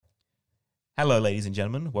Hello, ladies and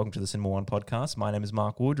gentlemen. Welcome to the Cinema One podcast. My name is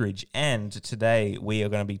Mark Woodridge, and today we are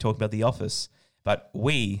going to be talking about The Office. But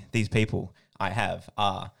these people I have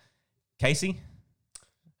are Casey.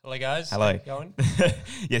 Hello, guys. Hello. How you going?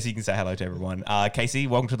 Yes, you can say hello to everyone. Casey,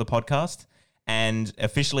 welcome to the podcast. And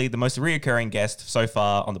officially the most reoccurring guest so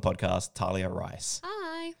far on the podcast, Talia Rice.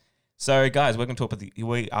 Hi. So, guys, we're going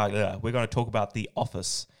to talk about The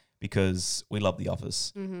Office because we love The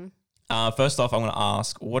Office. Mm-hmm. First off, I want to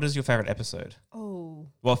ask, what is your favorite episode? Oh.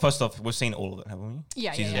 Well, first off, we've seen all of it, haven't we?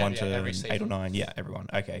 Yeah, Season yeah. 1 Yeah, to every 8 season. or 9. Yeah, everyone.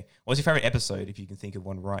 Okay. What's your favorite episode, if you can think of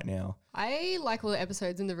one right now? I like all the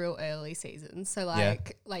episodes in the real early seasons. So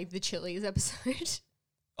like the Chili's episode.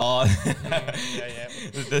 Oh,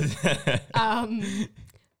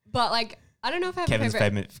 But like I don't know if I have a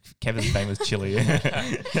favorite. Kevin's famous chili.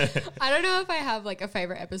 I don't know if I have like a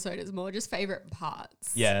favorite episode. It's more just favorite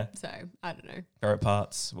parts. Yeah. So I don't know. Favorite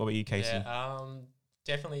parts. What about you, Casey? Yeah,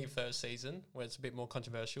 definitely first season where it's a bit more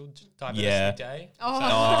controversial. Diversity Yeah. Day. Oh.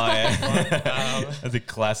 Yeah. Um, That's a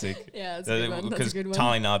classic. Yeah, that's a good one. That's Because a good one.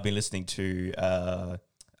 Talia and I have been listening to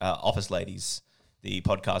Office Ladies, the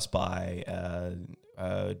podcast by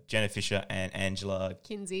Jenna Fisher and Angela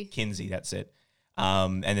Kinsey. That's it.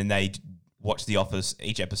 And then they watch The Office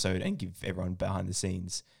each episode and give everyone behind the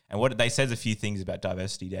scenes. And what they said a few things about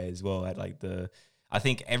Diversity Day as well. At like they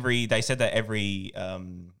said that every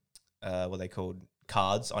what they called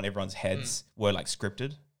cards on everyone's heads were like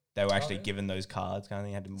scripted. They were actually given those cards, kind of.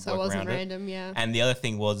 They had to So it work wasn't around random, yeah. it. And the other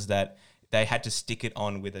thing was that they had to stick it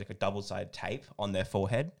on with like a double-sided tape on their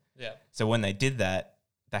forehead. yeah. So when they did that,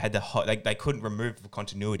 they had they couldn't remove for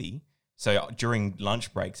continuity. So during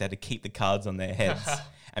lunch breaks, they had to keep the cards on their heads.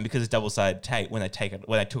 And because it's double-sided tape, when they took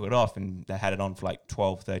it off and they had it on for like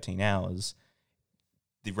 12, 13 hours,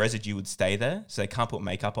 the residue would stay there. So they can't put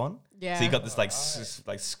makeup on. Yeah. So you got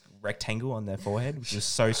this rectangle on their forehead, which is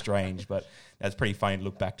so strange, but that's pretty funny to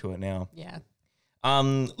look back to it now. Yeah.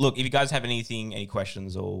 Look, if you guys have any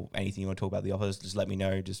questions or anything you want to talk about The Office, just let me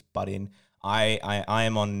know. Just butt in. I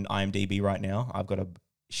am on IMDb right now. I've got a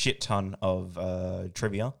shit ton of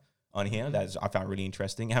trivia on here that I found really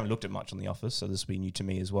interesting. I haven't looked at much on The Office, so this will be new to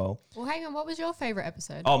me as well. Well, hang on. What was your favorite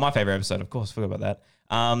episode? Oh, my favorite episode, of course. Forgot about that.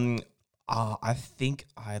 I think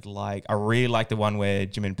I really like the one where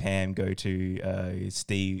Jim and Pam go to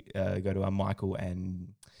Michael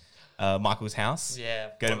and Michael's house.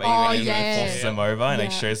 Yeah. Go to yeah. forces them over and like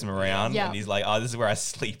Yeah. shows them around, Yeah. and he's like, "Oh, this is where I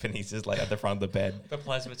sleep," and he's just like at the front of the bed. The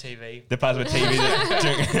plasma TV. The plasma TV.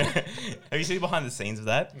 Have you seen behind the scenes of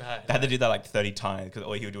that? No, They had to do that like 30 times because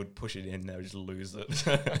all he would do would push it in, and they would just lose it.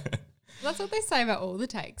 That's what they say about all the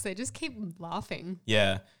takes. They just keep laughing.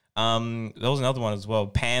 Yeah. There was another one as well.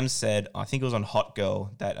 Pam said, I think it was on Hot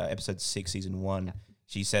Girl, that episode 6, season 1. Yeah.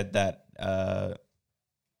 She said that.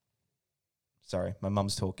 Sorry, my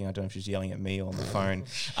mum's talking. I don't know if she's yelling at me or on the phone.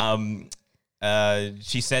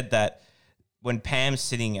 She said that when Pam's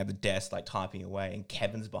sitting at the desk, like typing away, and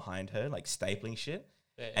Kevin's behind her, like stapling shit,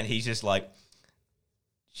 Yeah. and he's just like,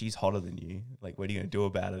 she's hotter than you. Like, what are you gonna do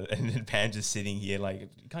about it? And then Pam's just sitting here, like,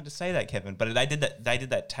 you can't just say that, Kevin. But they did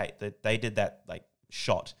that like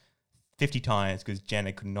shot 50 times because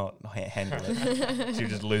Janet could not handle it. She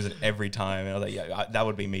would just lose it every time. And I was like, yeah, that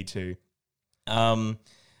would be me too.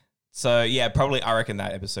 So yeah, probably I reckon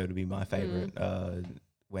that episode would be my favorite.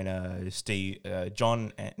 When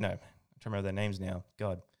John, no, I'm trying to remember their names now.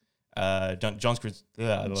 God,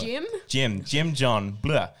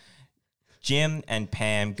 Jim and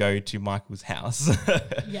Pam go to Michael's house.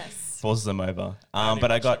 Yes. Forces them over. I But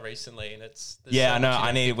I watched got it recently, and it's yeah, so no, much you I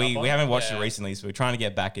don't need. pick We up on. haven't watched Yeah. it recently, so we're trying to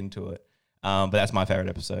get back into it. But that's my favorite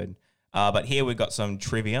episode. But here we've got some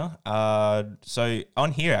trivia. So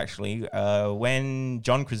on here actually, when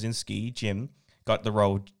John Krasinski, Jim, got the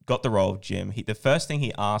role of Jim, the first thing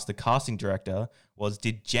he asked the casting director was,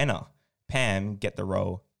 "Did Jenna, Pam, get the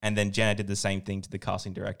role?" And then Jenna did the same thing to the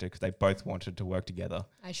casting director because they both wanted to work together.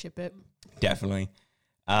 I ship it. Definitely.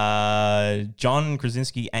 John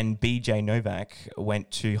Krasinski and BJ Novak went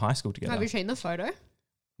to high school together. Have you seen the photo?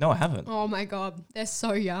 No, I haven't. Oh my God. They're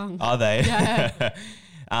so young. Are they? Yeah. They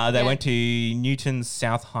Yeah. went to Newton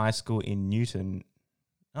South High School in Newton.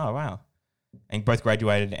 Oh, wow. And both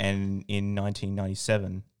graduated in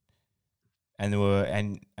 1997. And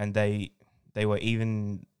they were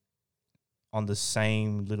even on the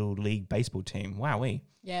same little league baseball team. Wowee.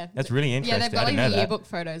 Yeah. That's really interesting. Yeah, they've got I like didn't know the that. yearbook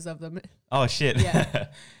photos of them. Oh, shit. Yeah.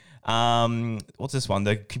 What's this one?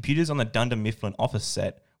 The computers on the Dunder Mifflin office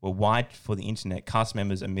set were wired for the internet. Cast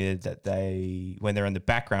members admitted that when they're in the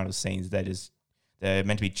background of scenes, they're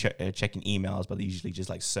meant to be checking emails, but they're usually just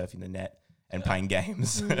like surfing the net and playing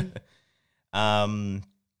games.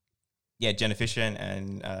 yeah, Jenna Fisher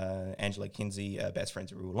and Angela Kinsey are best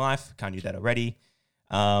friends in real life. Can't do that already.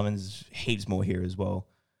 And there's heaps more here as well.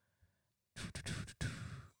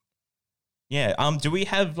 Yeah. Do we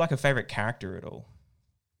have like a favorite character at all?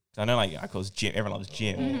 I know, like, of course, Jim. Everyone loves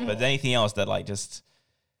Jim, but anything else that like just?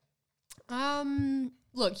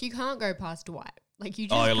 Look, you can't go past Dwight. Like you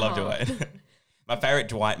just. Oh, I can't. love Dwight. My favorite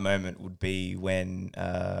Dwight moment would be when,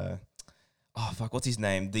 what's his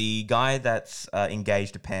name? The guy that's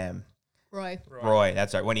engaged to Pam. Roy,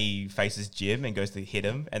 that's right. When he faces Jim and goes to hit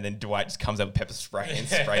him, and then Dwight just comes up with pepper spray and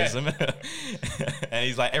sprays him. And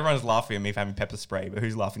he's like, everyone's laughing at me for having pepper spray, but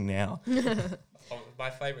who's laughing now? My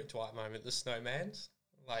favourite Dwight moment, the snowman's.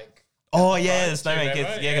 Like, oh yeah, the snowman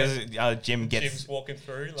gets because Jim gets Jim's walking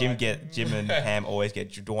through. Jim and Pam always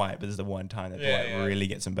get Dwight, but this is the one time that Dwight really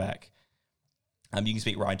gets him back. You can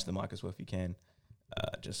speak right into the mic as well if you can.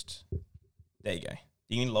 Just there you go.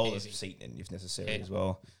 You can lower the seat in if necessary as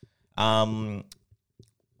well.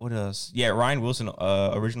 What else? Yeah, Ryan Wilson,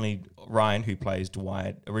 Ryan, who plays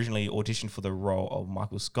Dwight, originally auditioned for the role of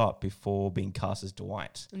Michael Scott before being cast as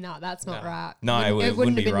Dwight. No, that's not right. No, it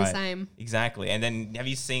wouldn't have be been right. the same. Exactly. And then have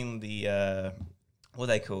you seen the, what are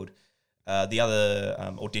they called? The other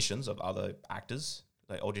auditions of other actors?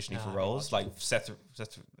 Like auditioning for roles, like Seth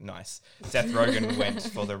Rogen went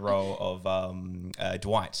for the role of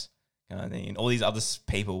Dwight, and all these other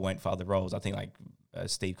people went for other roles. I think like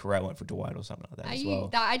Steve Carell went for Dwight or something like that as well.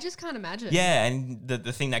 I just can't imagine. Yeah, and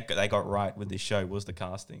the thing that they got right with this show was the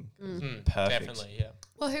casting. Perfect. Definitely, yeah.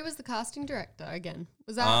 Well, who was the casting director again?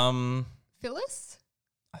 Was that Phyllis?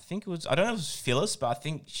 I think it was. I don't know if it was Phyllis, but I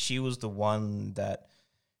think she was the one that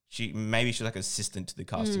she was like assistant to the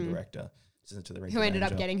casting director. To the who ended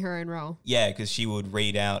up getting her own role. Yeah, because she would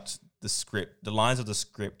read out the lines of the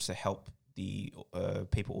script to help the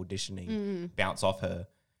people auditioning bounce off her.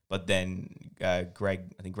 But then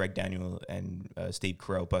Greg Daniel and Steve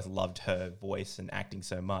Carell both loved her voice and acting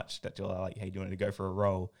so much that they're like, hey, do you want to go for a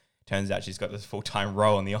role? Turns out she's got this full-time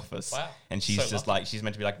role in the office. Wow. And she's just like, she's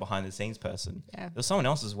meant to be like behind the scenes person. Yeah. There's someone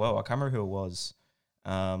else as well. I can't remember who it was.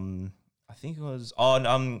 I think it was, Paul,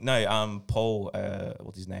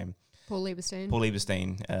 what's his name? Paul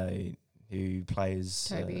Lieberstein, who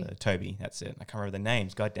plays Toby. That's it. I can't remember the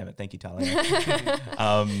names. God damn it. Thank you, Talia.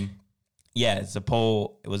 So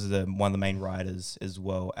Paul was one of the main writers, as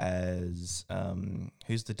well as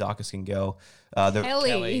who's the darker skinned girl?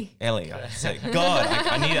 Ellie. So, God,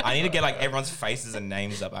 I need to get like everyone's faces and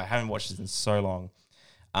names up. I haven't watched this in so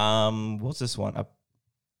long. What's this one?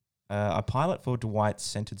 A pilot for Dwight's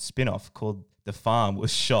centered spin-off called The Farm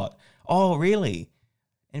was shot. Oh, really?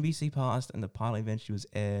 NBC passed, and the pilot eventually was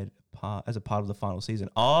aired as a part of the final season.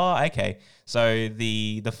 Oh, okay. So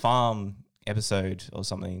the Farm episode or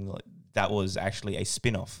something like that was actually a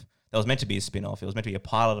spin-off. That was meant to be a spin-off. It was meant to be a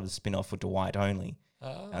pilot of a spin-off for Dwight only,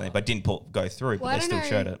 but didn't go through. Well, but they still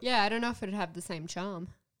showed it. Yeah, I don't know if it'd have the same charm.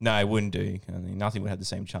 No, it wouldn't do. I mean, nothing would have the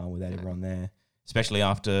same charm without everyone there. Especially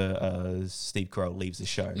after Steve Carell leaves the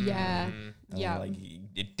show. Yeah. Like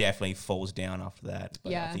it definitely falls down after that.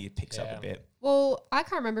 But I think it picks up a bit. Well, I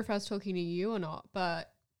can't remember if I was talking to you or not,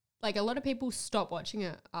 but like a lot of people stop watching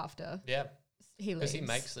it after. Yeah. He leaves. Because he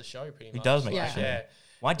makes the show pretty much. He does make the show. Yeah.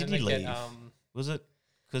 Why did he leave? Was it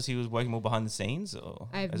because he was working more behind the scenes, or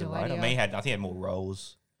I have as a no writer? idea. I mean, I think he had more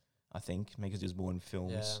roles. I think maybe because he was more in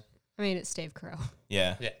films. Yeah. I mean, it's Steve Carell.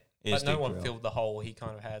 Yeah. Yeah. It But is no Steve one Carell. filled the hole he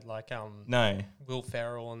kind of had. Like No. Will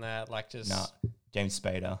Ferrell and that. Like just James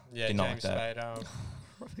Spader. Yeah, Did not James like that. Spader.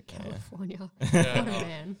 Robert California. Yeah. What a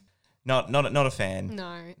man. Not a fan.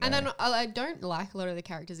 No. And then I don't like a lot of the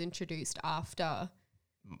characters introduced after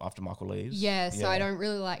Michael leaves. Yeah, so I don't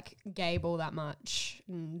really like Gabe all that much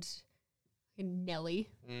and Nelly.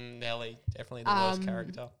 Nelly, definitely the worst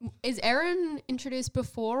character. Is Aaron introduced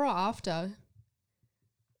before or after?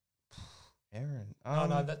 Aaron.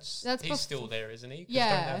 No, that's he's still there, isn't he? 'Cause Yeah.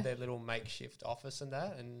 don't they have their little makeshift office and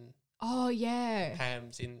that, and Oh yeah,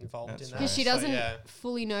 Pam's involved That's in that. because she So, doesn't yeah.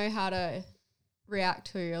 fully know how to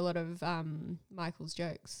react to a lot of Michael's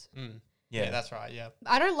jokes. Yeah, that's right. Yeah,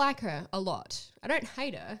 I don't like her a lot. I don't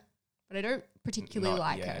hate her, but I don't particularly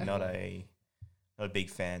like her. Not a big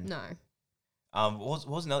fan. No. What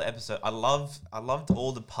was another episode? I loved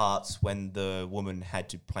all the parts when the woman had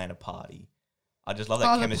to plan a party. I just love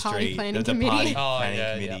that the chemistry. party planning the committee. party Oh, planning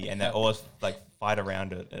yeah, committee, yeah. and they always like fight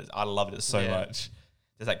around it. I loved it so Yeah. much.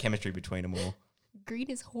 There's that chemistry between them all. Green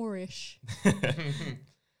is whorish.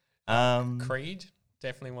 Creed,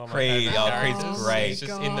 definitely one of my Creed, favorite Creed's characters. great. He's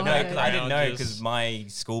just God. in the No, No, because because background. I didn't know just- because my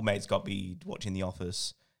schoolmates got me watching The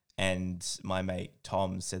Office, and my mate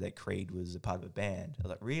Tom said that Creed was a part of a band. I was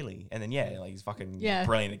like, really? And then like he's fucking Yeah.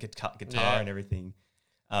 brilliant at guitar Yeah. and everything.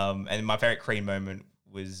 And my favorite Creed moment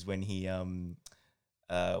was when he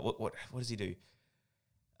what does he do?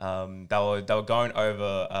 They were going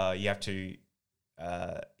over. You have to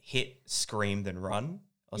hit, scream, then run,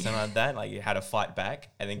 or something like that. Like you had to fight back,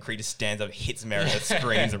 and then Creed just stands up, hits Meredith,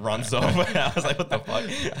 screams, and runs off. I was like, what the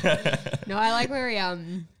fuck? No, I like where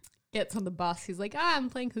he gets on the bus. He's like, I'm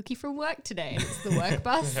playing hooky from work today, and it's the work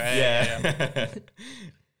bus. Yeah.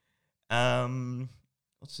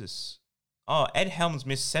 What's this? Oh, Ed Helms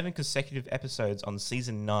missed 7 consecutive episodes on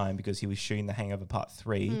season 9 because he was shooting The Hangover Part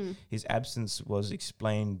 3. His absence was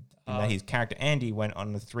explained in that his character Andy went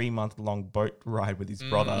on a 3-month-long boat ride with his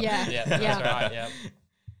brother. Yeah, that's right. Yeah.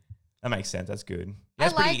 That makes sense. That's good.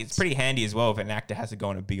 Yeah, it's pretty handy as well if an actor has to go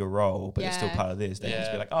on a bigger role, but it's still part of this. They can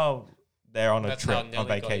just be like, oh, they're on a trip, on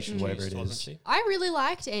vacation, whatever it is. I really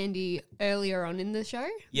liked Andy earlier on in the show.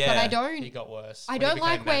 Yeah. But I don't. He got worse. I don't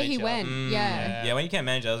like where he went. Yeah, when you can't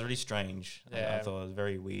manage, that was really strange. Yeah. I thought it was a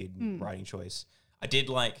very weird writing choice. I did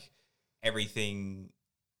like everything.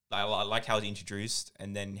 I like how he's introduced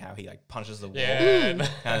and then how he like punches the wall kind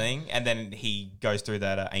of thing. And then he goes through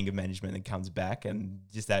that anger management and comes back and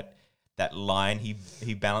just that line he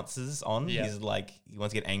balances on. He's like, he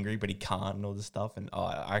wants to get angry, but he can't and all this stuff. And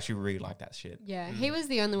I actually really like that shit. Yeah, he was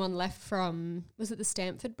the only one left from, was it the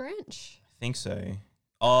Stamford branch? I think so.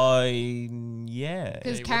 Yeah.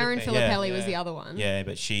 Because Karen Filippelli was the other one. Yeah,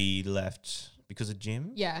 but she left because of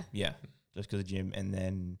Jim. Yeah. Yeah, just because of Jim. And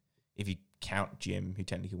then if you count Jim, who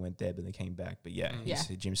technically went there, but they came back. But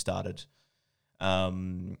Jim started.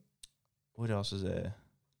 What else is there?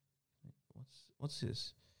 What's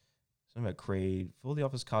this? Something about Creed. All the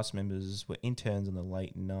Office cast members were interns on the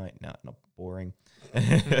late night. No, not boring.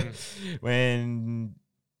 When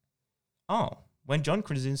John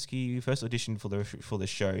Krasinski first auditioned for the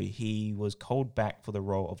show, he was called back for the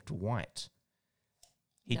role of Dwight.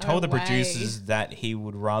 He told the producers that he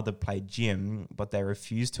would rather play Jim, but they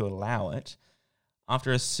refused to allow it.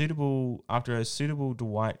 After a suitable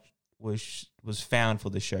Dwight was found for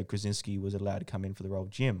the show, Krasinski was allowed to come in for the role of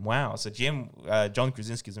Jim. Wow. So John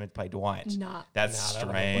Krasinski is meant to play Dwight. Nah. That's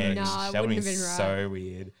strange. That would wouldn't have been right. so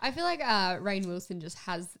weird. I feel like Rainn Wilson just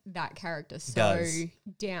has that character so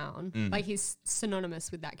down. Like he's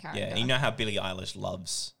synonymous with that character. Yeah, and you know how Billie Eilish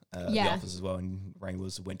loves The Office as well, and Rainn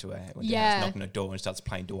Wilson went to her house, knocked on her door and starts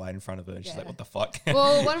playing Dwight in front of her, and she's like, what the fuck?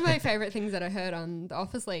 Well, one of my favourite things that I heard on the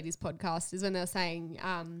Office Ladies podcast is when they were saying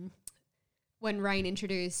when Rainn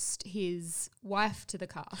introduced his wife to the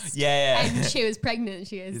cast. Yeah. And she was pregnant.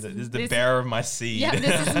 She goes, this is the bearer of my seed. Yeah,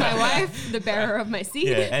 this is my wife, the bearer of my seed.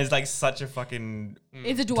 Yeah, and it's like such a fucking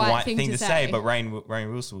it's a Dwight thing to say. But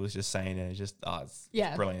Rainn Wilson was just saying it. It's just,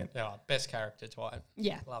 it's brilliant. Yeah, best character, Dwight.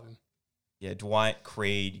 Yeah. Love him. Yeah, Dwight,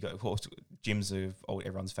 Creed, you got, of course, Jim's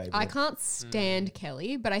everyone's favourite. I can't stand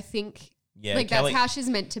Kelly, but I think Kelly, that's how she's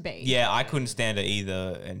meant to be. Yeah, I couldn't stand her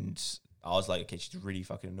either, and I was like, okay, she's really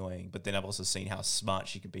fucking annoying. But then I've also seen how smart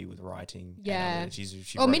she could be with writing. Yeah.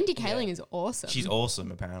 And Mindy Kaling is awesome. She's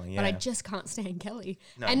awesome, apparently, yeah. But I just can't stand Kelly.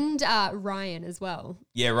 No. And Ryan as well.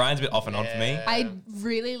 Yeah, Ryan's a bit off and on for me. I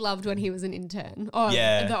really loved when he was an intern. Or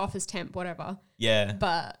the office temp, whatever. Yeah.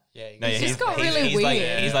 But he's just got really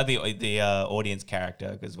weird. He's like the audience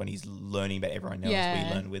character, because when he's learning about everyone else,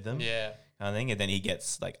 we learn with them. Yeah. Kind of thing. And then he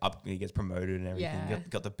gets he gets promoted and everything. Yeah.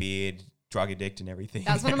 Got the beard, drug addict and everything.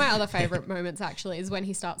 That's one of my other favourite moments, actually, is when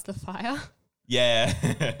he starts the fire. Yeah.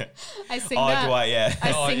 I sing that. Dwight, yeah.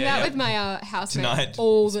 I sing that with my housemate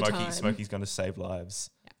all the time. Smokey's going to save lives.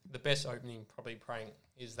 Yeah. The best opening probably prank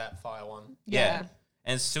is that fire one. Yeah.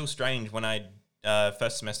 And it's still strange when I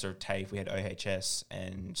first semester of TAFE, we had OHS,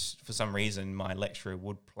 and for some reason my lecturer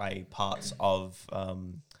would play parts of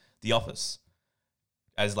The Office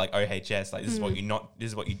as like OHS, like this is what you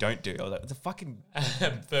don't do. I was like, it's a fucking it's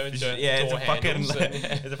a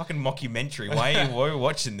fucking mockumentary. Why are you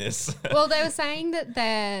watching this? Well, they were saying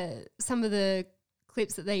that some of the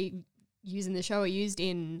clips that they use in the show are used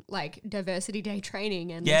in like diversity day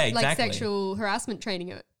training and like sexual harassment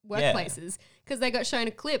training at workplaces, because they got shown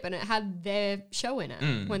a clip and it had their show in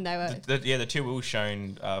it when they were the two we were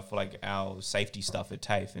shown for like our safety stuff at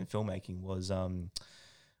TAFE and filmmaking was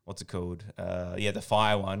what's it called? The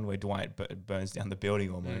fire one where Dwight burns down the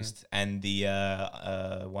building almost, and the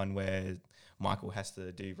one where Michael has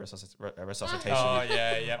to do resuscitation. Oh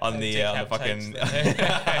yeah. On the fucking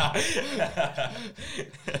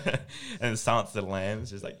and Silence of the Lambs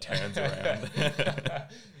just like turns around.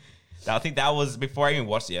 I think that was before I even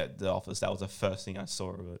watched The Office. That was the first thing I saw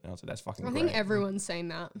of it, and I was like, "That's fucking great." I think everyone's seen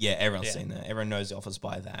that. Yeah, everyone's seen that. Everyone knows The Office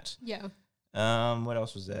by that. Yeah. What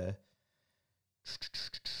else was there?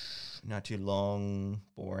 Not too long,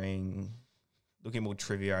 boring. Look at more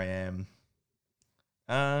trivia I am.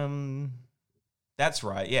 That's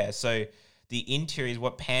right. Yeah. So the interiors,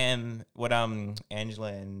 what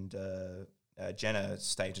Angela and Jenna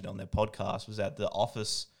stated on their podcast was that the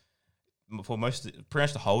office for pretty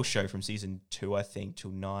much the whole show from season 2, I think,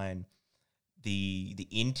 till 9, the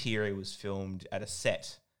interior was filmed at a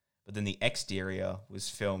set, but then the exterior was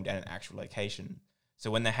filmed at an actual location.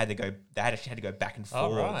 So when they actually had to go back and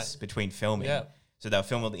forth between filming. Yeah. So they'll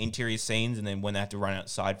film all the interior scenes, and then when they have to run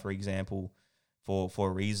outside, for example, for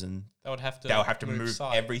a reason, they'll have to move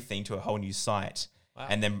everything to a whole new site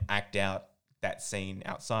and then act out that scene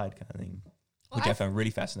outside kind of thing, which I found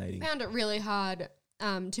really fascinating. I found it really hard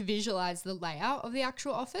to visualize the layout of the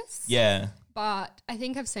actual office. Yeah. But I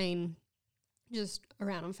think I've seen just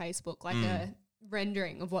around on Facebook like a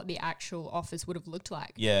rendering of what the actual office would have looked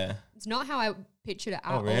like. Yeah. It's not how I pictured it at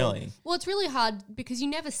all. Oh, really? Well, it's really hard because you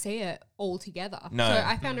never see it all together. No. So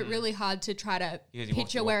I found it really hard to try to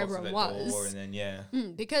picture where everyone was. And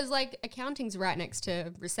then, because like accounting's right next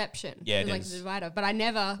to reception. Yeah, like the divider. But I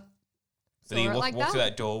never so you walk through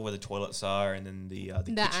that door where the toilets are, and then the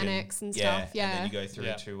kitchen. Annex and stuff. Yeah. And then you go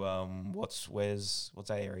through to what's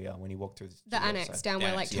that area when you walk through the annex down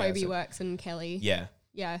where like Toby works and Kelly. Yeah.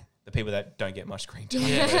 Yeah. The people that don't get much screen time.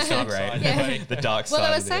 Yeah, it's not great. Yeah. The dark side. Well,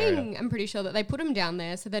 they were of the area. saying, I'm pretty sure that they put them down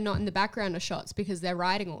there so they're not in the background of shots because they're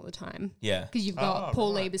riding all the time. Yeah. Because you've got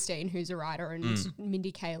Paul Lieberstein, who's a rider, and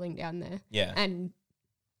Mindy Kaling down there. Yeah. And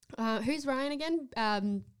who's Ryan again?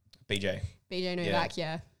 BJ Novak,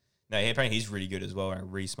 yeah. No, apparently he's really good as well and a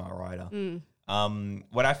really smart rider.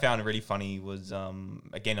 What I found really funny was,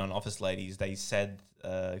 again, on Office Ladies, they said,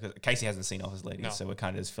 because Casey hasn't seen Office Ladies, so we're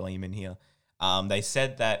kind of just filling him in here. They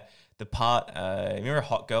said that the part, remember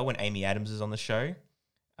Hot Girl when Amy Adams is on the show?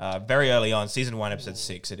 Very early on, season 1, episode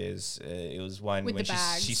 6 it is. It was one when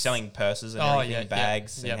she's selling purses and everything,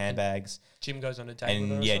 bags and handbags. Jim goes on a date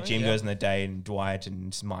and with her. Jim goes on a date, and Dwight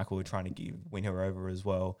and Michael are trying to win her over as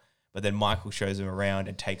well. But then Michael shows him around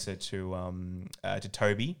and takes her to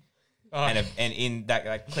Toby. And in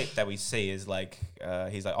that clip that we see is like,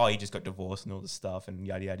 he's like, oh, he just got divorced and all this stuff and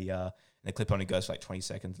yada, yada, yada. And the clip only goes for like 20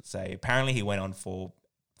 seconds, let's say. Apparently he went on for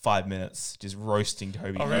 5 minutes just roasting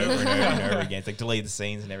Toby over and over and over again. It's like delete the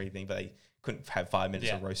scenes and everything, but they couldn't have 5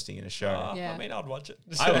 minutes of roasting in a show. I mean, I'd watch it.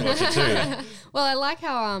 I would watch it too. Well, I like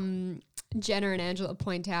how Jenna and Angela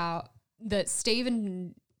point out that Steve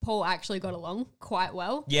and Paul actually got along quite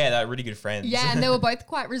well. Yeah, they're really good friends. Yeah, and they were both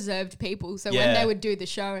quite reserved people. So when they would do the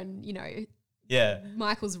show and,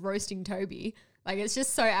 Michael's roasting Toby, like it's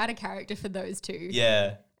just so out of character for those two.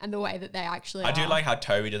 Yeah. And the way that they actually I do like how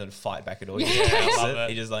Toby doesn't fight back at all. He's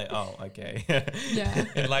just like, oh, okay. Yeah.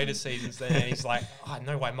 In later seasons, then he's like, oh,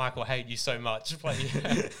 no way Michael hated you so much.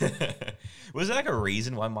 Was there like a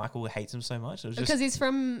reason why Michael hates him so much? It was because he's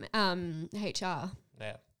from HR.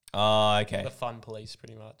 Yeah. Oh, okay. The fun police,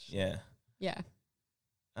 pretty much. Yeah. Yeah.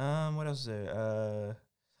 What else is there?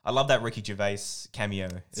 I love that Ricky Gervais cameo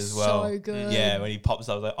as well. So good. Yeah, when he pops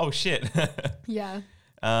up, I was like, oh shit. Yeah.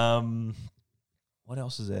 What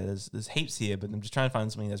else is there? There's heaps here, but I'm just trying to find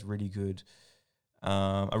something that's really good.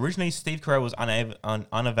 Originally, Steve Carell was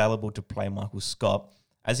unavailable to play Michael Scott,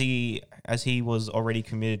 as he was already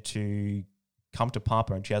committed to come to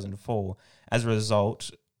Papa in 2004. As a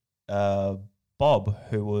result, Bob,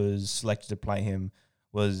 who was selected to play him,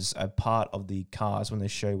 was a part of the cast when the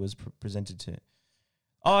show was presented to.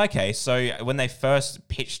 Oh, okay. So when they first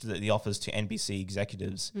pitched the offers to NBC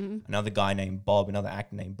executives, another actor named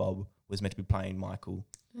Bob, was meant to be playing Michael.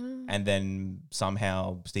 And then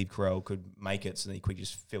somehow Steve Carell could make it, so they quickly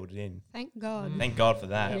just filled it in. Thank God. Thank God for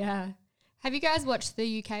that. Yeah. Have you guys watched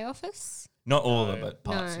the UK Office? Not all of it, but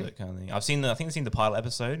parts of it kind of thing. I think I've seen the pilot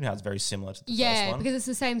episode, how it's very similar to the first one. Yeah, because it's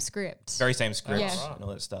the same script. Very same script and all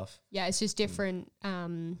that stuff. Yeah, it's just different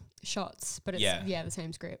shots, but it's the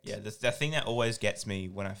same script. Yeah, the thing that always gets me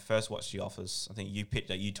when I first watched The Office, I think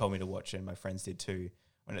you told me to watch it and my friends did too.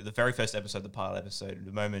 When at the very first episode, the pilot episode,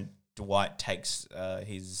 the moment Dwight takes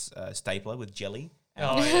his stapler with jelly and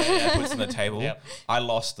puts it on the table, I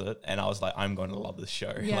lost it and I was like, I'm going to love this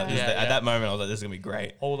show. Yeah. At that moment, I was like, this is going to be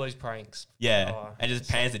great. All those pranks. Yeah. And just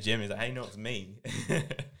pans to Jim. He's like, hey, no, it's me.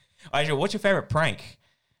 Actually, what's your favorite prank?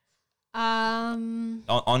 From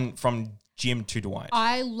Jim to Dwight.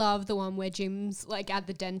 I love the one where Jim's like at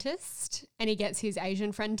the dentist and he gets his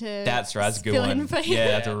Asian friend to That's right. That's a good one. Yeah,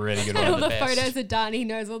 that's a really good one. And all the photos are done. He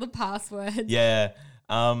knows all the passwords. Yeah.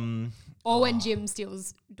 Or when Jim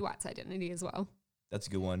steals Dwight's identity as well. That's a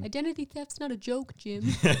good one. Identity theft's not a joke, Jim.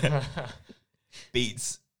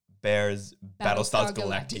 Beats Bears Battlestar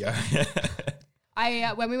Galactica.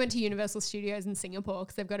 When we went to Universal Studios in Singapore,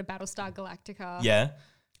 because they've got a Battlestar Galactica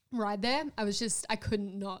ride there, I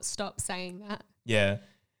couldn't not stop saying that. Yeah.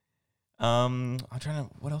 I'm trying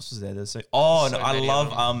to. What else was there? There's I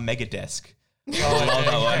love Mega Desk. I love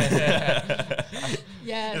that one.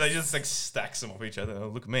 Yeah. They just like stacks them off each other. Oh,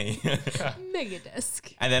 look at me. Mega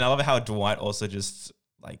Desk. And then I love how Dwight also just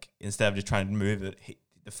like instead of just trying to move it,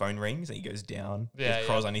 the phone rings and he goes down. Just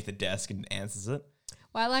crawls underneath the desk and answers it.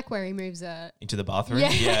 Well, I like where he moves into the bathroom.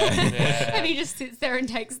 Yeah. Yeah. And he just sits there and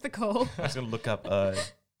takes the call. I'm just gonna look up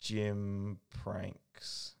Jim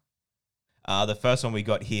pranks. The first one we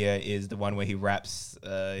got here is the one where he wraps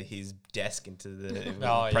his desk into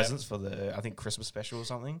the presents for the, I think, Christmas special or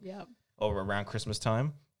something. Yeah. Or around Christmas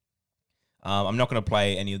time. I'm not going to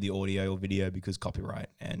play any of the audio or video because copyright,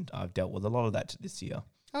 and I've dealt with a lot of that this year.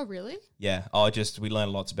 Oh, really? Yeah. We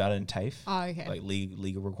learned lots about it in TAFE. Oh, okay. Like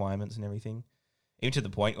legal requirements and everything. Even to the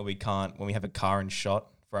point where when we have a car in shot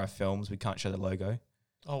for our films, we can't show the logo.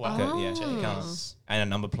 Oh, wow. Yeah, you can't. And a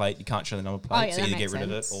number plate, you can't show the number plate, so you get rid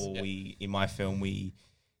of it. Or in my film, we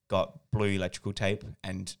got blue electrical tape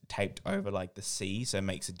and taped over like the C, so it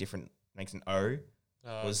makes an O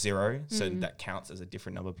or 0, so that counts as a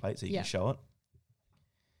different number plate, so you can show it.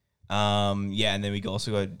 And then we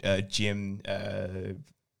also got Jim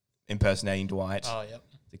impersonating Dwight. Oh, yep.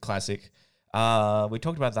 The classic. We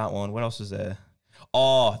talked about that one. What else was there?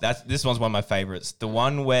 Oh, this one's one of my favorites. The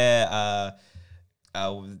one where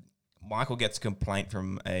Michael gets a complaint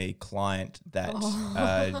from a client that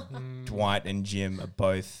Dwight and Jim are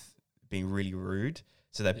both being really rude,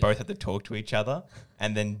 so they both have to talk to each other.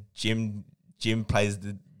 And then Jim plays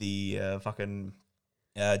the fucking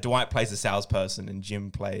Dwight plays the salesperson, and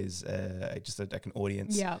Jim plays just like an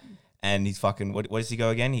audience. Yeah. And he's fucking what does he go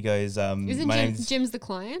again? He goes, Isn't Jim's the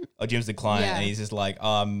client? Oh, Jim's the client, and he's just like,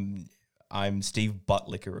 I'm Steve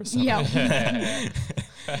Buttlicker or something. Yeah.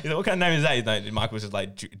 He's like, what kind of name is that? Michael was just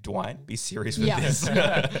like, Dwight, be serious with this.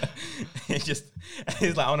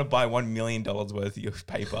 He's like, I want to buy $1 million worth of your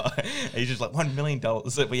paper. And he's just like, $1 million.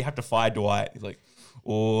 But you have to fire Dwight. He's like,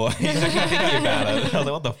 he's actually thinking about it. I was like,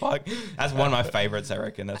 what the fuck? That's one of my favorites, I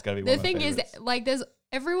reckon. That's got to be one of my favorites. The thing is, like,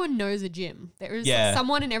 everyone knows a Jim. There is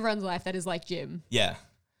someone in everyone's life that is like Jim. Yeah.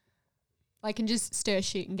 Like, can just stir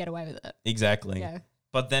shit and get away with it. Exactly. Yeah.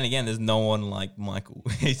 But then again, there's no one like Michael.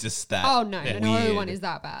 He's just that. Oh, no. No one is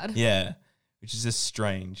that bad. Yeah. Which is just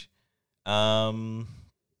strange. What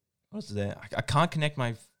else is there? I can't connect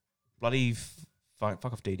my bloody fuck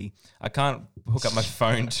off, Dee. I can't hook up my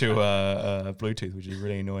phone to Bluetooth, which is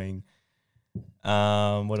really annoying.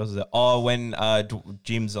 What else is there? Oh, when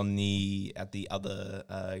Jim's at the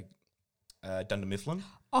other Dunder Mifflin.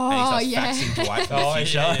 Oh, and he starts faxing Dwight from the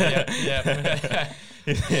future. Yeah.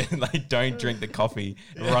 Like, don't drink the coffee.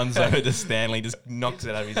 Runs over to Stanley, just knocks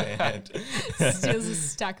it out of his hand. Steals a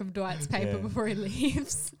stack of Dwight's paper before he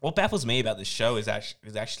leaves. What baffles me about the show is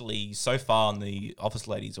actually so far on the Office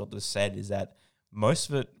Ladies, what they've said is that most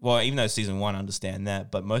of it, well, even though season 1, I understand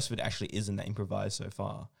that, but most of it actually isn't that improvised so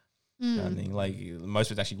far. You know what I mean? Like, most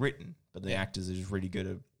of it's actually written, but the actors are just really good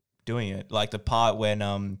at doing it. Like the part when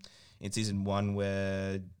in season 1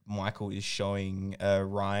 where Michael is showing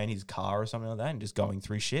Ryan his car or something like that and just going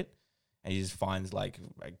through shit, and he just finds like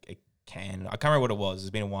a can. I can't remember what it was. It's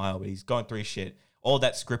been a while, but he's going through shit. All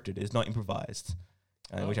that's scripted. It's not improvised,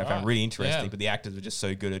 which I found really interesting. Yeah. But the actors were just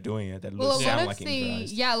so good at doing it that it sound like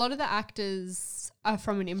improvised. Yeah, a lot of the actors are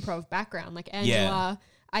from an improv background. Like Angela,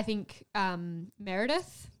 I think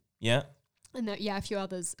Meredith. Yeah. And a few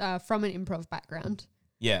others from an improv background.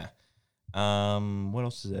 Yeah. What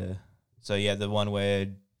else is there? So the one where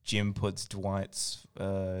Jim puts Dwight's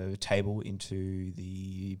table into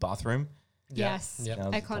the bathroom. Yes,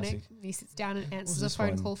 iconic. He sits down and answers a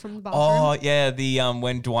phone call from the bathroom. Oh yeah, the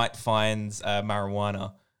when Dwight finds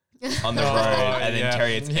marijuana on the road and then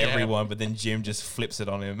interrogates everyone, but then Jim just flips it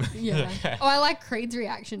on him. Yeah. Oh, I like Creed's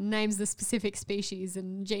reaction. Names the specific species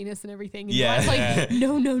and genus and everything. And Dwight's like,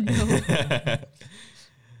 no.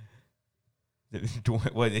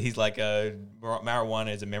 He's like,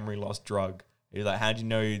 marijuana is a memory loss drug. He's like, how'd you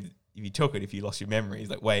know if you took it if you lost your memory? He's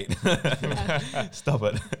like, wait, stop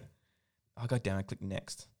it. I got down, I clicked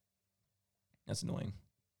next. That's annoying.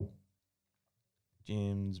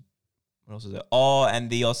 Jim's, what else is there? Oh, and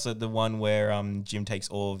the one where Jim takes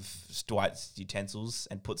all of Dwight's utensils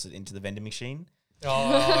and puts it into the vending machine.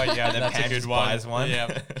 Oh, yeah, and then that's Pam a good just one. buys one.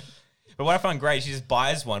 Yeah. But what I found great, she just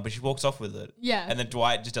buys one, but she walks off with it. Yeah. And then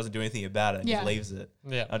Dwight just doesn't do anything about it and just leaves it.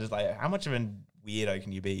 Yeah. I'm just like, how much of a weirdo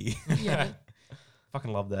can you be? Yeah.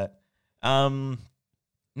 Fucking love that.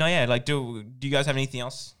 Like, do you guys have anything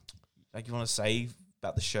else like you want to say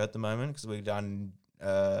about the show at the moment? Because we've done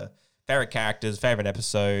found favorite characters, favorite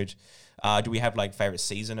episode. Do we have like favorite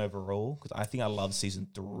season overall? Because I think I love season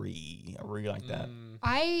 3. I really like that.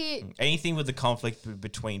 Anything with the conflict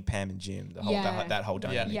between Pam and Jim, the whole that whole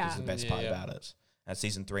dynamic is the best part about it. And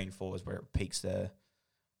season 3 and 4 is where it peaks there.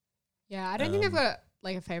 Yeah, I don't think I've got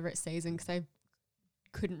like a favorite season because I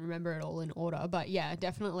couldn't remember it all in order. But yeah,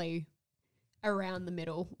 definitely around the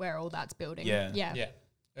middle where all that's building. Yeah.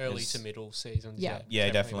 Early to middle seasons. Yeah,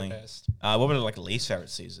 definitely. The best. What was like least favorite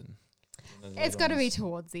season? It's got to be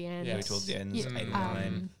towards the end. Yes. Towards the end, 8 and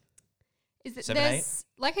 9. Is it 7, there's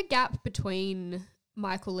 8? Like a gap between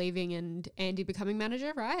Michael leaving and Andy becoming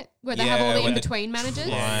manager, right? Where they have all the in-between managers.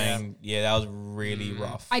 Yeah, that was really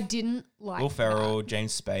rough. I didn't like Will Ferrell,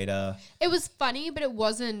 James Spader. It was funny, but it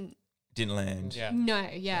wasn't. Didn't land. Yeah. No,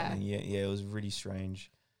 yeah. It was really strange.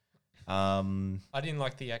 I didn't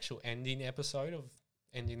like the actual ending episode of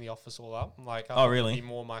ending the office all up. I'm like, really? Be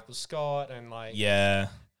more Michael Scott and like. Yeah.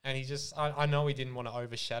 And he just, I know he didn't want to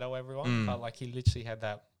overshadow everyone, but like he literally had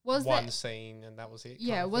that scene and that was it.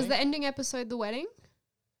 Yeah, was the ending episode the wedding?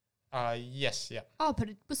 Yes, yeah. Oh, but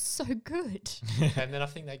it was so good. And then I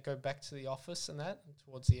think they go back to the office and that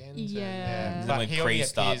towards the end. Yeah. And then when Cree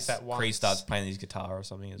starts playing his guitar or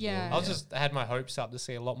something as well. I had my hopes up to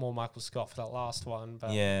see a lot more Michael Scott for that last one, but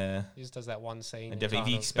he just does that one scene. And definitely,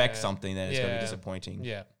 if you expect something, then it's going to be disappointing.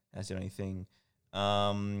 Yeah. That's the only thing.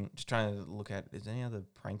 Just trying to look at, is there any other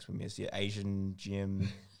pranks we missed? Yeah, Asian Jim.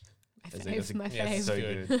 My fave. So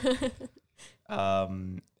good.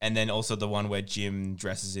 And then also the one where Jim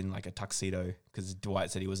dresses in like a tuxedo because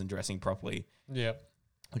Dwight said he wasn't dressing properly. Yeah.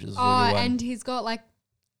 Which is really and he's got like,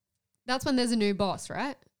 that's when there's a new boss,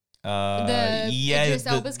 right? Idris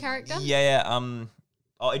Elba's character? Yeah.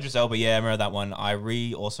 Idris Elba, yeah, I remember that one.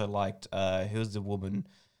 I also liked, who's the woman?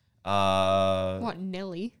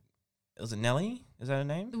 Nelly? Was it Nelly? Is that her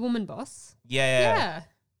name? The woman boss? Yeah.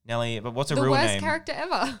 Nelly, but what's her real name? The worst character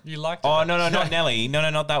ever. You liked it? Oh, no, not Nelly. No,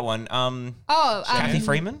 not that one. Kathy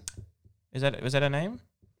Freeman? Was that her name?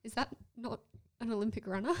 Is that not an Olympic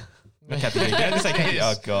runner? Not Kathy Freeman. Don't say Kathy.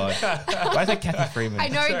 Oh, God. Why is that Kathy Freeman? I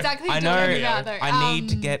know exactly what you're talking about, though. I need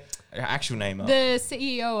to get her actual name up. The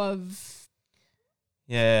CEO of...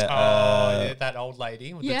 Yeah. That old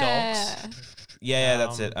lady with the dogs. Yeah,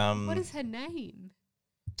 that's it. What is her name?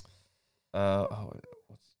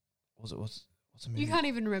 What's a movie? You can't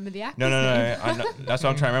even remember the actor's No. name. I know, that's what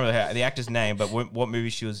I'm trying to remember the actor's name. But what movie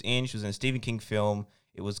she was in? She was in a Stephen King film.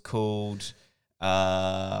 It was called.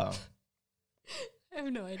 I have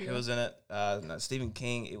no idea. Who was in it? No, Stephen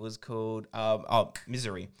King. It was called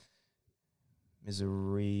Misery.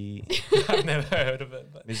 Misery. I've never heard of it.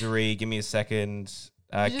 But. Misery. Give me a second.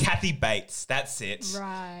 Kathy Bates. That's it.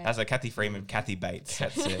 Right. That's like Kathy Freeman. Kathy Bates.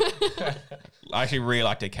 That's it. I actually really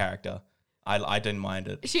liked her character. I didn't mind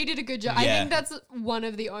it. She did a good job. Yeah. I think that's one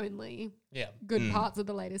of the only good parts of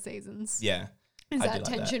the later seasons. Yeah. Is that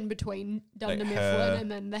tension between Dunder Mifflin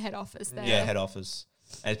and then the head office there. Yeah, head office.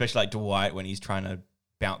 And especially like Dwight when he's trying to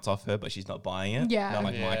bounce off her, but she's not buying it. Yeah. Not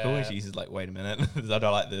like Michael. And she's like, wait a minute. I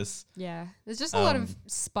don't like this. Yeah. There's just a lot of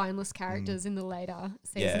spineless characters in the later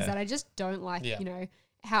seasons that I just don't like,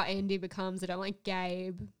 how Andy becomes. I don't like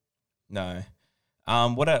Gabe. No.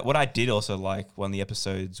 What I did also like one of the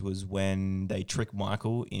episodes was when they tricked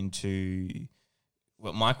Michael into...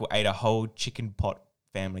 Well, Michael ate a whole chicken pot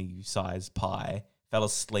family-size pie, fell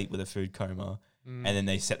asleep with a food coma, and then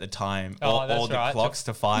they set the time, all the clocks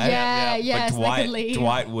to 5. Yeah. But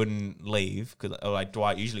Dwight wouldn't leave,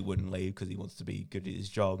 Dwight usually wouldn't leave because he wants to be good at his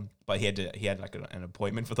job, but he had like an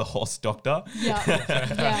appointment for the horse doctor. Yeah.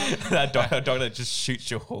 That doctor just shoots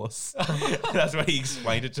your horse. That's what he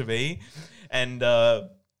explained it to me. And so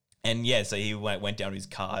he went down to his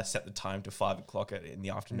car, set the time to 5 o'clock in the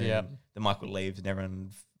afternoon. Yeah. Then Michael leaves, and everyone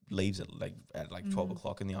leaves at 12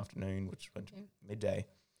 o'clock in the afternoon, which went to midday.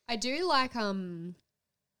 I do like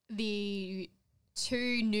the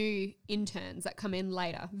 2 new interns that come in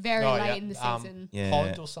later, very late in the season.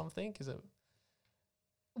 Pod or something? Is it?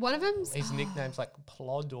 One of them's his nickname's like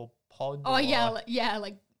Plod or Pod. Oh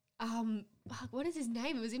what is his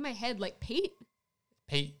name? It was in my head, like Pete.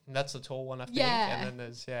 Pete, that's the tall one, I think. Yeah. And then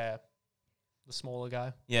there's, the smaller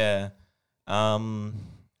guy. Yeah.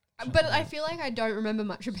 But I feel like I don't remember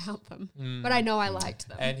much about them. But I know I liked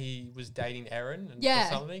them. And he was dating Erin or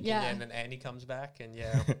something. Yeah. And then Andy comes back and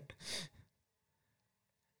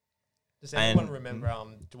Does anyone remember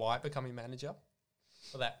Dwight becoming manager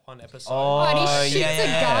for that one episode? Oh, and he shoots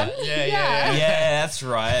a gun? Yeah, that's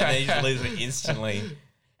right. And then he just loses it instantly.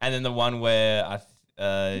 And then the one where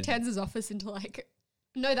he turns his office into like...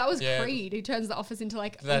 No, that was Creed. He turns the office into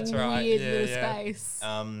like that's a weird little space.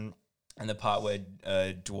 And the part where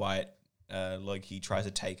Dwight like he tries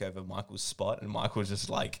to take over Michael's spot, and Michael's just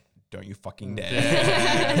like, "Don't you fucking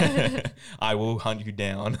dare! I will hunt you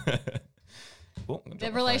down."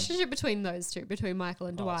 The relationship between those two, between Michael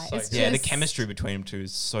and Dwight, is the chemistry between them two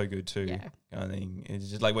is so good too. Yeah. I think it's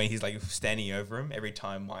just like when he's like standing over him every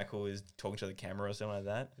time Michael is talking to the camera or something like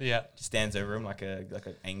that. Yeah, just stands over him like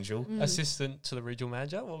an angel. Assistant to the regional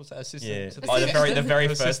manager. What was that? Assistant. To the very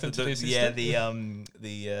first. The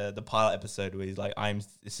pilot episode where he's like, "I'm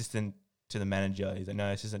assistant to the manager." He's like,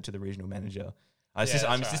 "No, assistant to the regional manager." I'm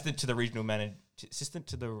assistant to the regional manager.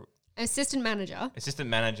 Assistant manager.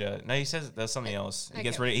 No, he says there's something else. He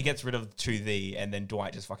gets rid of to the, and then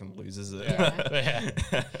Dwight just fucking loses it.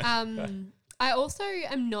 I also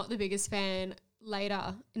am not the biggest fan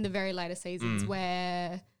later in the very later seasons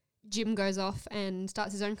where Jim goes off and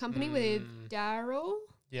starts his own company with Daryl.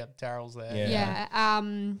 Yep, Daryl's there. Yeah.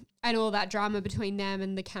 And all that drama between them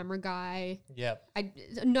and the camera guy. Yep. I'm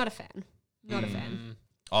not a fan. Not a fan.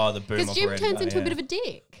 Oh, the boom operator. Because Jim turns into a bit of a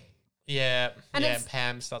dick. Yeah, and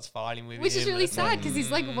Pam starts fighting with him. Which is really sad because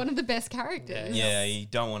he's like one of the best characters. Yeah, you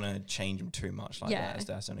don't want to change him too much like that.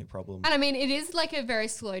 That's the only problem. And I mean, it is like a very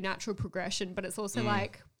slow, natural progression, but it's also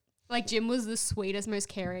like Jim was the sweetest, most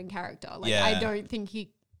caring character. Like, I don't think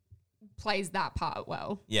he plays that part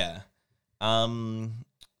well. Yeah. What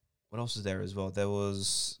else is there as well? There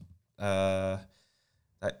was that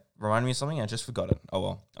reminded me of something. I just forgot it. Oh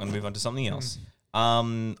well, I'm gonna move on to something else.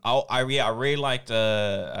 I really liked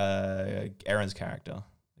Erin's character.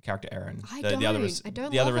 The character Erin.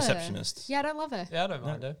 The other receptionist. Yeah, I don't love her. Yeah, I don't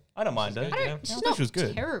mind her. I don't mind her. She's not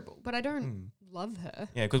terrible, but I don't love her.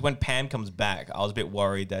 Yeah, because when Pam comes back, I was a bit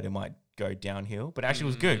worried that it might go downhill, but actually it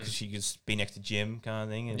was good because she could be next to Jim kind of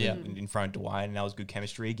thing, and in front of Dwight, and that was good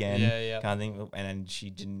chemistry again, kind of thing. And then she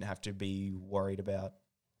didn't have to be worried about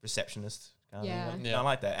receptionist. Kind of thing. I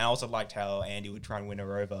like that, and I also liked how Andy would try and win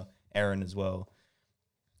her over, Erin as well.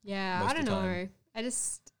 Yeah, I don't know.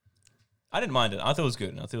 I didn't mind it. I thought it was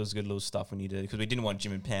good. I thought it was good little stuff when you did, because we didn't want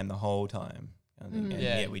Jim and Pam the whole time. And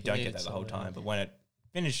we don't get that the whole time. But when it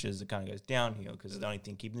finishes, it kind of goes downhill because it's the only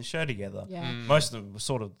thing keeping the show together. Yeah. Most of them were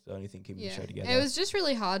sort of the only thing keeping the show together. It was just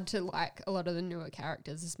really hard to like a lot of the newer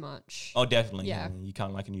characters as much. Oh, definitely. Yeah. You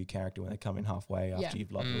can't like a new character when they come in halfway after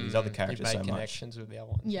you've loved all these other characters so much. You make connections with the other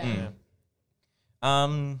ones.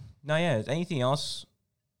 Anything else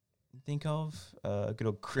think of? Good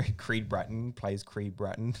old Creed Bratton plays Creed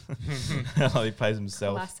Bratton. He plays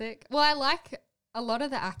himself. Classic. Well, I like a lot of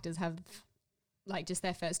the actors have like just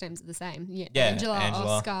their first names are the same. Yeah. Angela.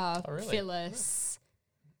 Oscar, Phyllis.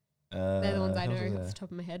 They're the ones I know off the top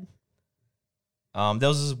of my head. There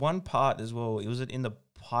was this one part as well. Was it in the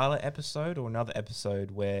pilot episode or another episode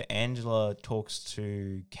where Angela talks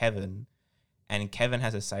to Kevin, and Kevin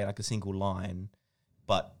has to say like a single line,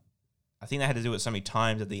 but I think they had to do it so many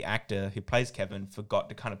times that the actor who plays Kevin forgot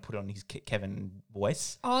to kind of put on his Kevin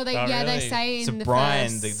voice. Oh, they say in the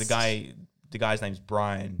Brian, first... the guy's name's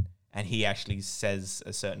Brian, and he actually says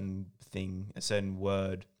a certain thing, a certain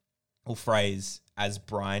word or phrase as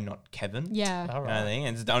Brian, not Kevin. Yeah. All right.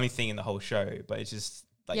 And it's the only thing in the whole show, but it's just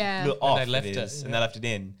like off. And they left it. And they left it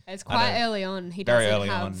in. It's quite early on. He doesn't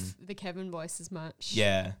have the Kevin voice as much.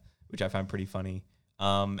 Yeah, which I found pretty funny.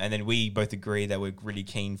 And then we both agree that we're really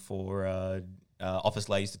keen for Office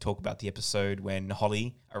Ladies to talk about the episode when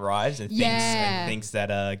Holly arrives and thinks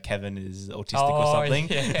that Kevin is autistic or something.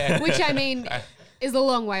 Yeah. Which, I mean, is a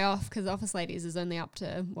long way off because Office Ladies is only up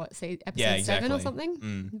to, episode 7 or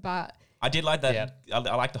something? But I did like that. Yeah.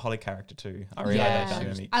 I like the Holly character too. I really like that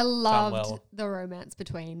dynamic. I loved the romance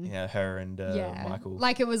between her and Michael.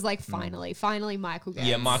 Like it was like finally Michael gets.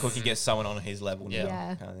 Yeah, Michael can get someone on his level now.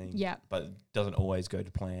 Yeah. Kind of thing. Yeah. But it doesn't always go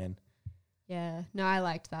to plan. Yeah. No, I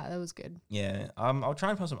liked that. That was good. Yeah. I'll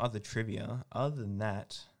try and find some other trivia. Other than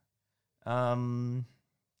that, can't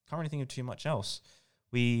really think of too much else.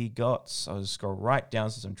 I'll scroll right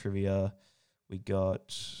down to some trivia. We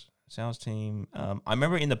got sales team. I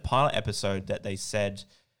remember in the pilot episode that they said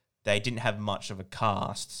they didn't have much of a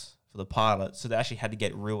cast for the pilot, so they actually had to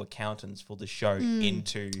get real accountants for the show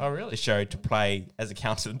into the show to play as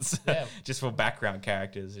accountants, just for background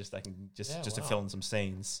characters, just to fill in some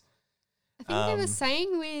scenes. I think they were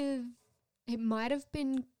saying it might have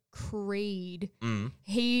been Creed.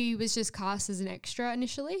 He was just cast as an extra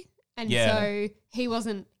initially, and so he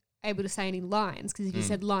wasn't able to say any lines, because if he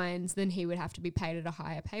said lines, then he would have to be paid at a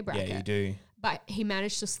higher pay bracket. Yeah, you do. But he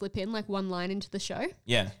managed to slip in like one line into the show.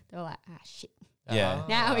 Yeah. They were like, shit. Yeah.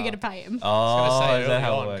 Now we're going to pay him. Oh, is that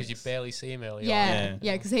how it works? Because you barely see him early on.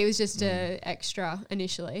 Yeah, because he was just an extra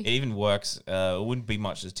initially. It even works. It wouldn't be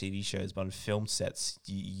much as TV shows, but on film sets,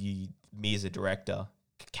 me as a director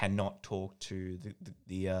cannot talk to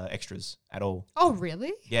the extras at all. Oh,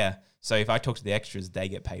 really? Yeah. So if I talk to the extras, they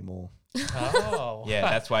get paid more. Oh. Yeah,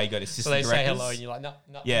 that's why you got assistant so they directors. say hello and you're like, no.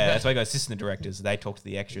 Yeah, that's why you got assistant directors. They talk to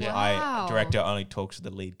the extras. Wow. Director only talks to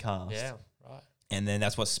the lead cast. Yeah, right. And then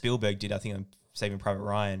that's what Spielberg did, I think, on Saving Private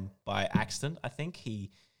Ryan by accident. I think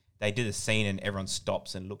they did a scene and everyone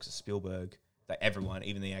stops and looks at Spielberg. Like everyone,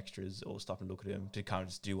 even the extras, all stop and look at him to kind of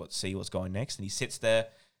just see what's going next. And he sits there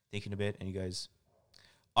thinking a bit and he goes,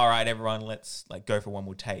 all right, everyone, let's like go for one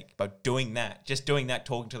more take. But doing that,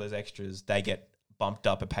 talking to those extras, they get bumped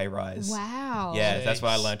up a pay rise. Wow. Yeah, that's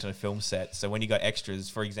what I learned on a film set. So when you got extras,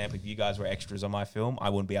 for example, if you guys were extras on my film, I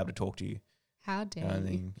wouldn't be able to talk to you. How dare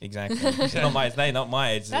you? Exactly. It's not my.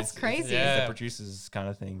 It's crazy. It's the producers kind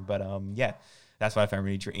of thing. But yeah, that's what I found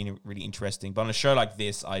really interesting. But on a show like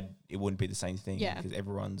this, it wouldn't be the same thing because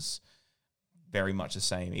everyone's very much the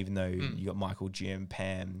same. Even though you got Michael, Jim,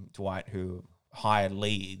 Pam, Dwight, who hired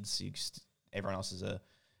leads, everyone else is a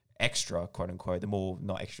extra, quote unquote. The more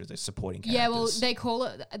not extras, they're supporting characters. Yeah, well, they call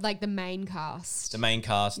it like the main cast. The main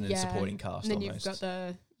cast and then supporting cast. And then almost. you've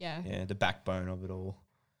got the backbone of it all.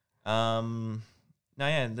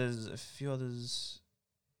 There's a few others.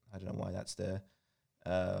 I don't know why that's there.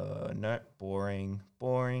 No, boring.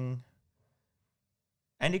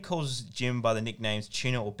 Andy calls Jim by the nicknames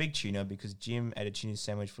Tuna or Big Tuna because Jim ate a tuna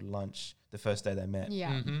sandwich for lunch the first day they met.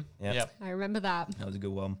 Yeah. Mm-hmm. Yep. I remember that. That was a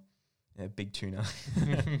good one. Yeah, Big Tuna.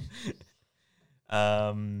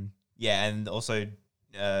 And also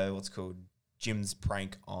what's it called? Jim's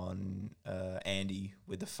prank on Andy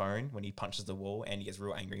with the phone when he punches the wall. Andy gets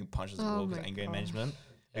real angry and punches the wall because angry management.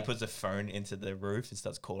 He puts the phone into the roof and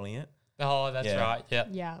starts calling it. Oh, that's right. Yeah.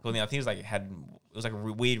 Yeah. Well, I think it was like it was like a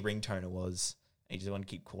weird ringtone. It was. And he just wanted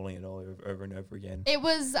to keep calling it all over and over again. It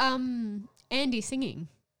was Andy singing.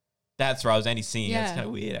 That's right. It was Andy singing. Yeah. That's kind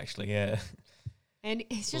of weird, actually. Yeah. And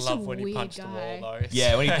he's just Love a when weird he punched guy. the wall, though.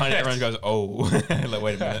 Yeah, when he punched, everyone goes, "Oh!" Like,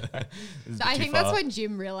 wait a minute. So I think that's when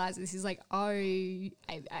Jim realizes he's like, "Oh, I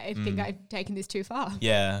think I've taken this too far."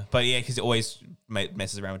 Yeah, but because it always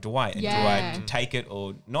messes around with Dwight, and Dwight take it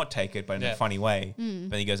or not take it, but in a funny way.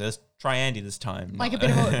 But he goes, "Let's try Andy this time." Like a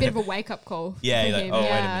bit of a wake up call. Yeah, he's like, "Oh,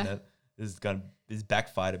 wait a minute, this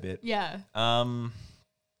backfired a bit." Yeah.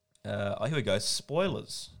 Here we go.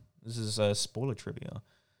 Spoilers. This is spoiler trivia.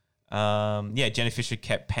 Jenna Fisher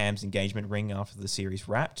kept Pam's engagement ring after the series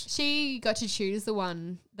wrapped. She got to choose the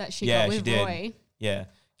one that she got with Roy. Yeah.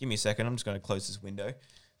 Give me a second. I'm just going to close this window.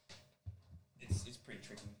 It's pretty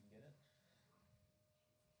tricky. You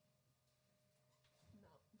can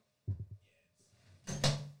get it.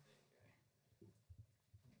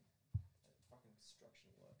 Fucking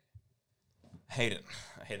construction work. I hate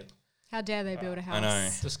it. How dare they build a house? I know.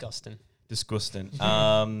 Disgusting.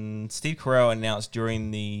 Steve Carell announced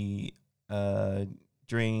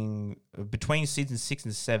between season 6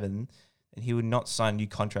 and 7 that he would not sign a new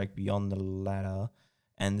contract beyond the latter,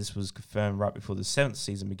 and this was confirmed right before the 7th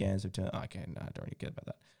season began. So I don't really care about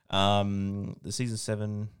that. The season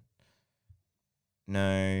 7,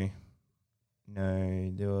 no,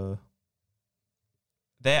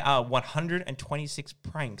 there are 126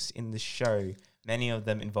 pranks in the show. Many of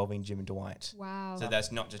them involving Jim and Dwight. Wow. So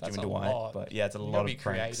that's not just Jim and Dwight, but it's a lot of pranks.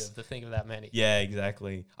 Creative to think of that many. Yeah,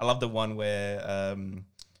 exactly. I love the one where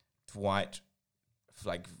Dwight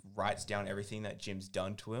writes down everything that Jim's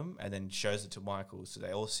done to him and then shows it to Michael. So they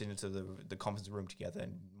all sit into the conference room together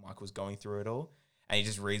and Michael's going through it all. And he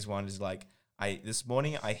just reads one. Is like, this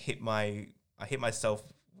morning I hit myself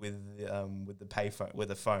with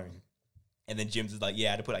the phone. And then Jim's is like, I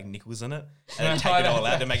had to put nickels in it and then take it all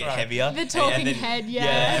out to make it heavier. The talking head,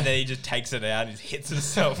 Yeah, and then he just takes it out and just hits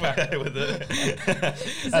himself with it.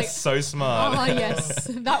 That's so smart. Oh, yes.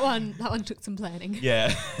 That one took some planning.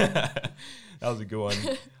 Yeah. That was a good one.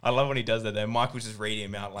 I love when he does that though. Michael's just reading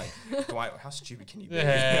him out like, Dwight, how stupid can you be?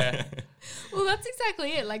 Yeah. Well, that's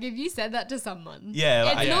exactly it. Like if you said that to someone,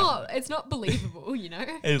 it's not believable, you know?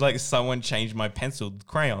 It's like someone changed my pencil with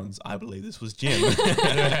crayons. I believe this was Jim.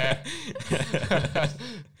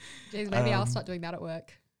 Jeez, maybe I'll start doing that at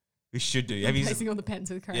work. We should do. Replacing all the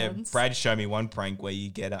pens with crayons. Yeah, Brad showed me one prank where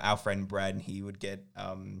you get our friend Brad and he would get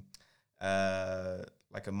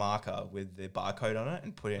like a marker with the barcode on it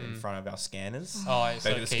and put it in front of our scanners. Oh,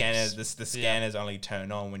 but the scanners only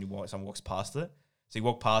turn on when someone walks past it. So he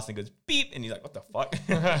walked past and goes beep, and he's like, "What the fuck?"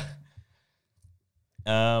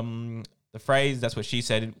 The phrase "that's what she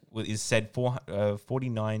said" is said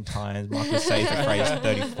 49 times. Michael says the phrase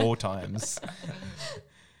 34 times.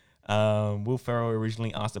 Will Ferrell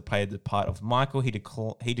originally asked to play the part of Michael. He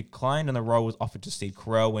declined, and the role was offered to Steve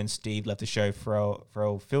Carell. When Steve left the show,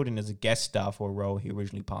 Ferrell filled in as a guest star for a role he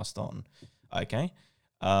originally passed on. Okay.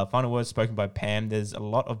 Final words spoken by Pam. There's a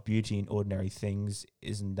lot of beauty in ordinary things.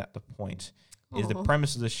 Isn't that the point? Is the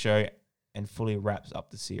premise of the show and fully wraps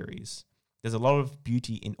up the series. There's a lot of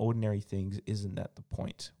beauty in ordinary things. Isn't that the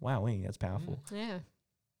point? Wow, that's powerful. Yeah.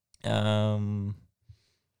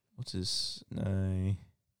 What's this? No.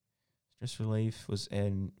 Stress Relief was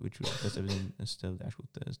aired, which was first episode instead of the actual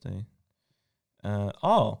Thursday.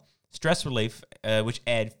 Stress Relief, which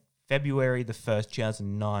aired February the 1st,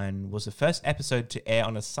 2009, was the first episode to air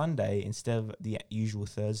on a Sunday instead of the usual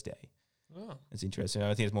Thursday. Oh. That's interesting.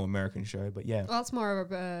 I think it's more American show, but yeah. Well, it's more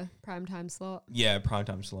of a primetime slot. Yeah,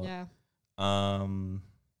 primetime slot. Yeah.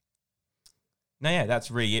 That's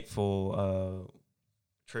really it for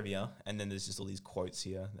trivia. And then there's just all these quotes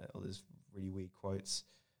here, all these really weird quotes.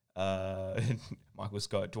 Michael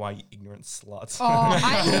Scott, do I eat ignorant sluts? Oh,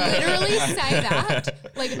 I literally say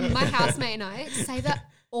that. Like, my housemate and I say that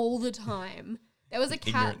all the time. There was a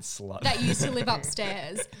cat that used to live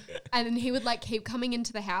upstairs, and then he would like keep coming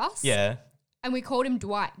into the house. Yeah. And we called him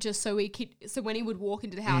Dwight just so so when he would walk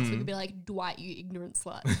into the house, we could be like, Dwight, you ignorant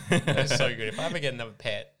slut. That's so good. If I ever get another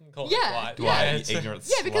pet, call it Dwight. Dwight, you ignorant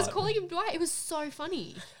slut. Yeah, because calling him Dwight, it was so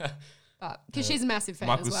funny. Because she's a massive fan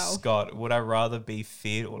Michael as well. Scott, would I rather be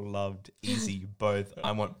feared or loved? Easy, both.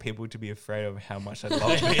 I want people to be afraid of how much I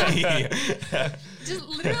love me. Just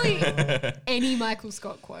literally any Michael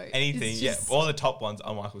Scott quote. Anything, yeah. All the top ones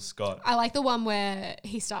are Michael Scott. I like the one where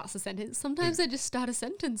he starts a sentence. Sometimes I just start a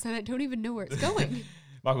sentence and I don't even know where it's going.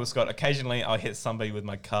 Michael Scott, occasionally I'll hit somebody with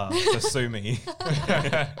my car to sue me.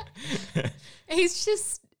 He's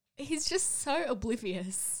just so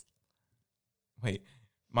oblivious. Wait.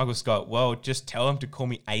 Michael Scott, well, just tell him to call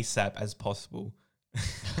me ASAP as possible.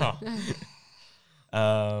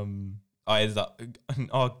 Oh,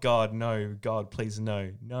 God, no. God, please,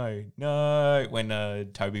 no. When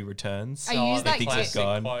Toby returns. I use that GIF.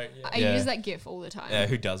 I use that GIF all the time. Yeah,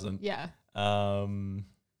 who doesn't? Yeah. Something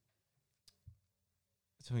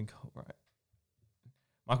cool, right?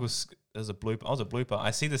 There's a blooper. Oh, there's a blooper.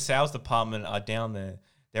 I see the sales department are down there.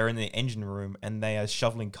 They're in the engine room and they are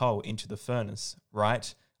shoveling coal into the furnace,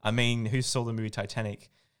 right? I mean, who saw the movie Titanic?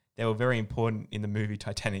 They were very important in the movie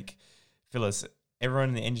Titanic. Phyllis, everyone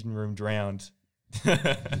in the engine room drowned.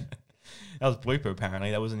 That was blooper,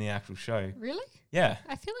 apparently. That wasn't the actual show. Really? Yeah.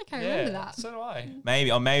 I feel like I remember that. So do I. Maybe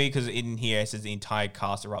because in here it says the entire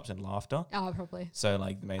cast erupts in laughter. Oh, probably. So,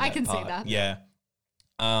 like, maybe I can see that. Yeah.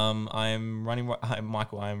 I'm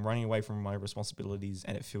running away from my responsibilities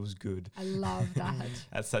and it feels good. I love that.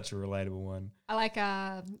 That's such a relatable one. I like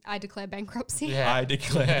I declare bankruptcy. Yeah. I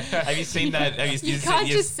declare. Have you seen that? You can't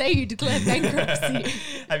just say you declare bankruptcy.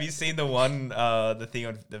 Have you seen the one, the thing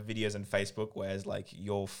on the videos on Facebook where it's like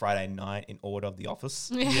your Friday night in order of The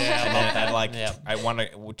Office? Yeah. At like at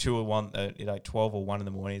 12 or 1 in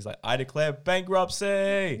the morning, he's like, I declare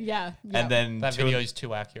bankruptcy. Yeah. And then that video is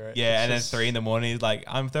too accurate. Yeah, and then 3 in the morning, he's like,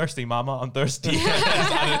 I'm thirsty, mama. I'm thirsty.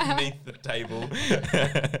 Underneath the table.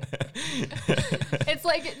 It's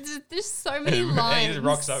like there's so many lines. And he just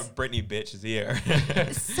rocks up, Britney bitch is here.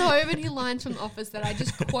 So many lines from Office that I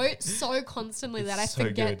just quote so constantly that I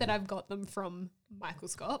forget that I've got them from Michael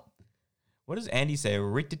Scott. What does Andy say?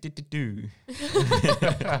 Rit-dit-dit-dit-do.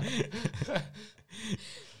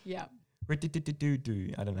 Yeah.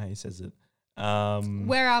 Rit-dit-dit-dit-do. I don't know how he says it.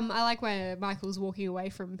 Where I like where Michael's walking away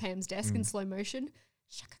from Pam's desk in slow motion.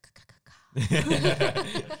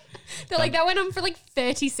 They're like, that went on for like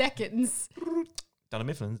 30 seconds. Donna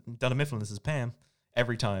Mifflin, this is Pam.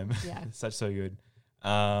 Every time. Yeah. So good.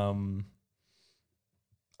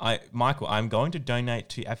 Michael, I'm going to donate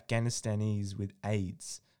to Afghanistanis with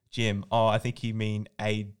AIDS. Jim, I think you mean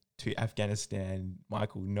aid to Afghanistan.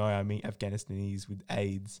 Michael, no, I mean Afghanistanis with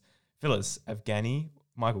AIDS. Phyllis, Afghani.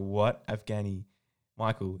 Michael, what? Afghani.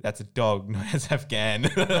 Michael, that's a dog, not as Afghan.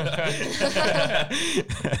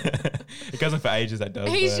 It goes on for ages, that does.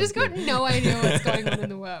 He's just got no idea what's going on in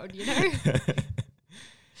the world, you know?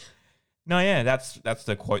 No, yeah, that's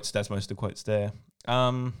the quotes. That's most of the quotes there.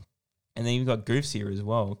 And then you've got goofs here as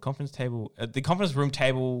well. Conference table. The conference room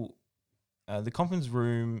table. The conference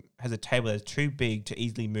room has a table that's too big to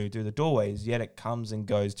easily move through the doorways, yet it comes and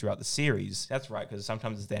goes throughout the series. That's right, because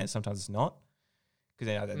sometimes it's there and sometimes it's not.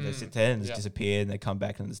 Because they sit there and it's disappeared and they come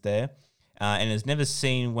back and it's there. And it's never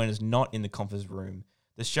seen when it's not in the conference room.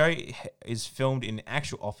 The show is filmed in an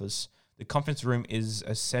actual office. The conference room is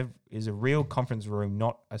a real conference room,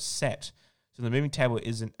 not a set. So the moving table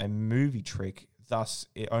isn't a movie trick. Thus,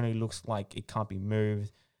 it only looks like it can't be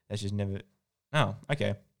moved. That's just never... Oh,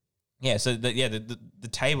 okay. Yeah, so the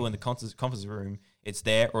table in the conference room, it's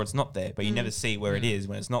there or it's not there, but you never see where it is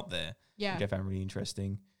when it's not there. Yeah. Which I found really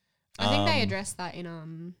interesting. I think they addressed that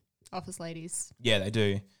in office ladies. Yeah, they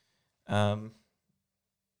do. Oh,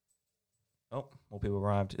 more people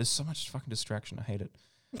arrived. There's so much fucking distraction. I hate it.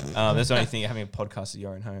 That's the only thing, having a podcast at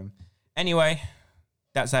your own home. Anyway,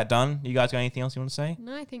 that's that done. You guys got anything else you want to say?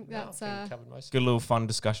 No, I think that's covered most. Good little fun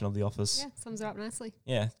discussion of The Office. Yeah, sums it up nicely.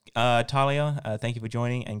 Yeah. Talia, thank you for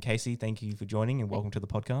joining. And Casey, thank you for joining and welcome to the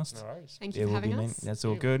podcast. No worries. Thank you for having us. That's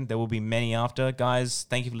all good. There will be many after. Guys,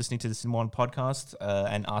 thank you for listening to the Cinema One podcast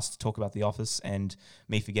and us to talk about The Office and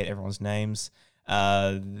me forget everyone's names.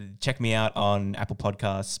 Check me out on Apple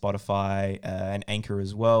Podcasts, Spotify, and Anchor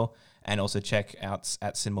as well. And also check out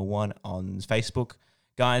at Cinema One on Facebook.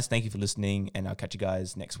 Guys, thank you for listening, and I'll catch you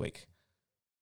guys next week.